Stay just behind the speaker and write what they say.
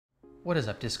What is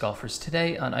up, disc golfers?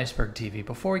 Today on Iceberg TV,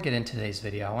 before we get into today's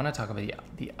video, I want to talk about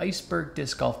the Iceberg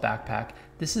disc golf backpack.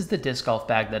 This is the disc golf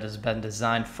bag that has been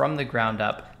designed from the ground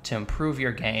up to improve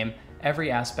your game. Every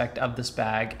aspect of this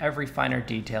bag, every finer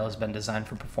detail has been designed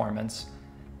for performance.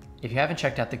 If you haven't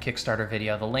checked out the Kickstarter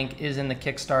video, the link is in the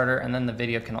Kickstarter, and then the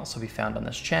video can also be found on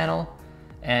this channel.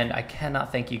 And I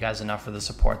cannot thank you guys enough for the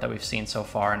support that we've seen so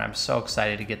far, and I'm so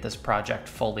excited to get this project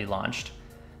fully launched.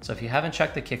 So if you haven't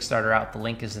checked the Kickstarter out, the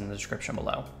link is in the description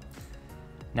below.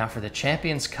 Now for the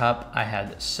Champions Cup, I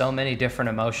had so many different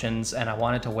emotions, and I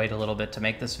wanted to wait a little bit to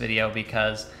make this video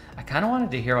because I kind of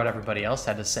wanted to hear what everybody else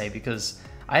had to say, because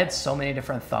I had so many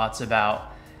different thoughts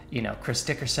about, you know, Chris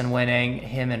Dickerson winning,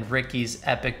 him and Ricky's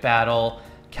epic battle,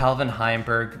 Calvin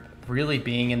Heimberg really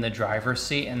being in the driver's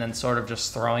seat and then sort of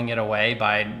just throwing it away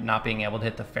by not being able to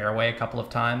hit the fairway a couple of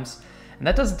times. And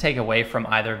that doesn't take away from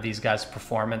either of these guys'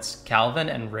 performance. Calvin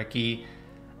and Ricky,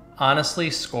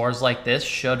 honestly, scores like this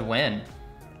should win.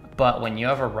 But when you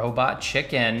have a robot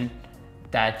chicken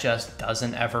that just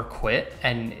doesn't ever quit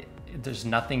and there's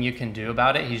nothing you can do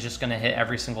about it, he's just going to hit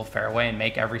every single fairway and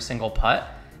make every single putt.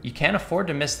 You can't afford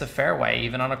to miss the fairway,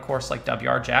 even on a course like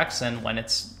W.R. Jackson, when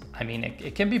it's, I mean,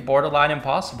 it can be borderline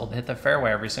impossible to hit the fairway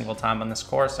every single time on this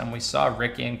course. And we saw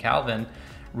Ricky and Calvin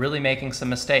really making some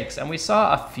mistakes. And we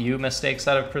saw a few mistakes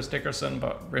out of Chris Dickerson,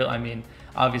 but really, I mean,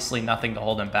 obviously nothing to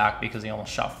hold him back because he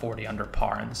almost shot 40 under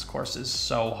par, and this course is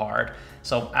so hard.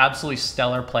 So absolutely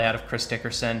stellar play out of Chris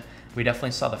Dickerson. We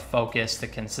definitely saw the focus, the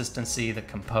consistency, the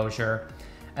composure,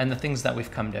 and the things that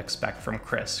we've come to expect from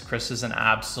Chris. Chris is an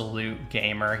absolute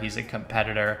gamer. He's a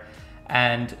competitor.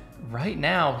 And right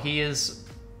now he is,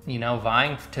 you know,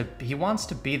 he wants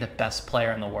to be the best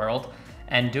player in the world.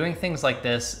 And doing things like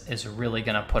this is really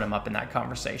going to put him up in that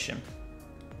conversation.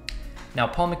 Now,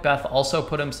 Paul McBeth also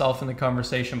put himself in the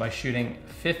conversation by shooting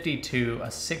 52, a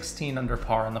 16 under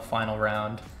par in the final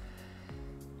round.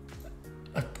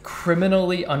 A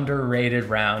criminally underrated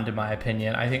round, in my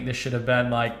opinion. I think this should have been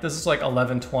like, this is like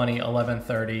 11-20,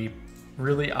 11-30,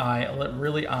 really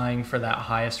eyeing for that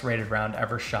highest rated round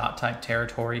ever shot type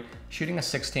territory. Shooting a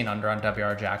 16 under on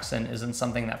W.R. Jackson isn't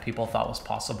something that people thought was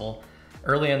possible.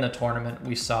 Early in the tournament,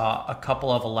 we saw a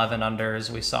couple of 11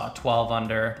 unders, we saw 12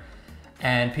 under,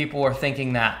 and people were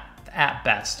thinking that at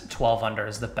best 12 under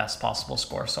is the best possible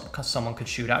score someone could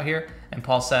shoot out here. And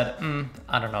Paul said,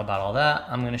 I don't know about all that.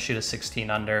 I'm going to shoot a 16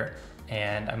 under,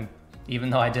 and even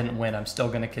though I didn't win, I'm still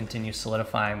going to continue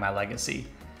solidifying my legacy.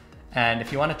 And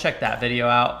if you want to check that video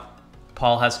out,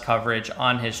 Paul has coverage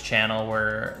on his channel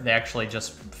where they actually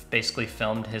just basically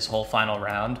filmed his whole final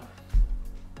round.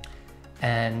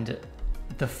 And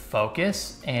the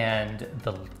focus and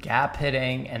the gap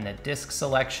hitting and the disc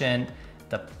selection,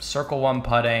 the circle one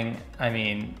putting, I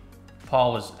mean,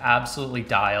 Paul was absolutely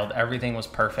dialed. Everything was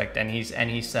perfect. And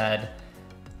he said,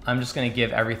 I'm just going to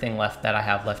give everything left that I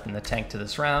have left in the tank to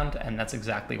this round. And that's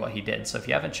exactly what he did. So if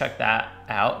you haven't checked that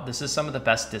out, this is some of the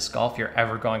best disc golf you're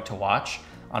ever going to watch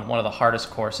on one of the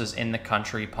hardest courses in the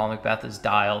country. Paul McBeth is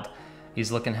dialed.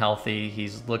 He's looking healthy.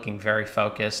 He's looking very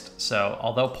focused. So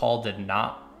although Paul did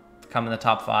not come in the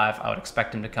top 5, I would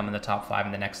expect him to come in the top 5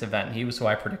 in the next event. He was who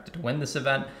I predicted to win this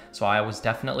event, so I was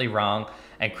definitely wrong.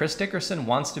 And Chris Dickerson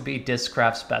wants to be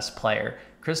Discraft's best player.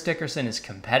 Chris Dickerson is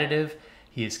competitive.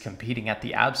 He is competing at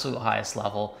the absolute highest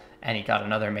level, and he got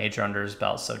another major under his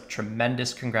belt. So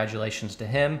tremendous congratulations to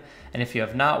him. And if you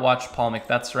have not watched Paul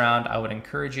McBeth's round, I would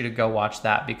encourage you to go watch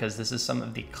that, because this is some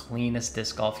of the cleanest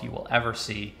disc golf you will ever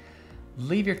see.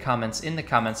 Leave your comments in the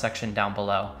comment section down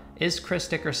below. Is Chris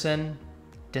Dickerson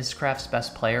Discraft's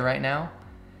best player right now?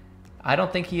 I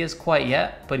don't think he is quite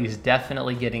yet, but he's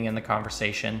definitely getting in the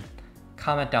conversation.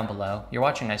 Comment down below. You're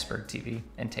watching Iceberg TV,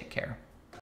 and take care.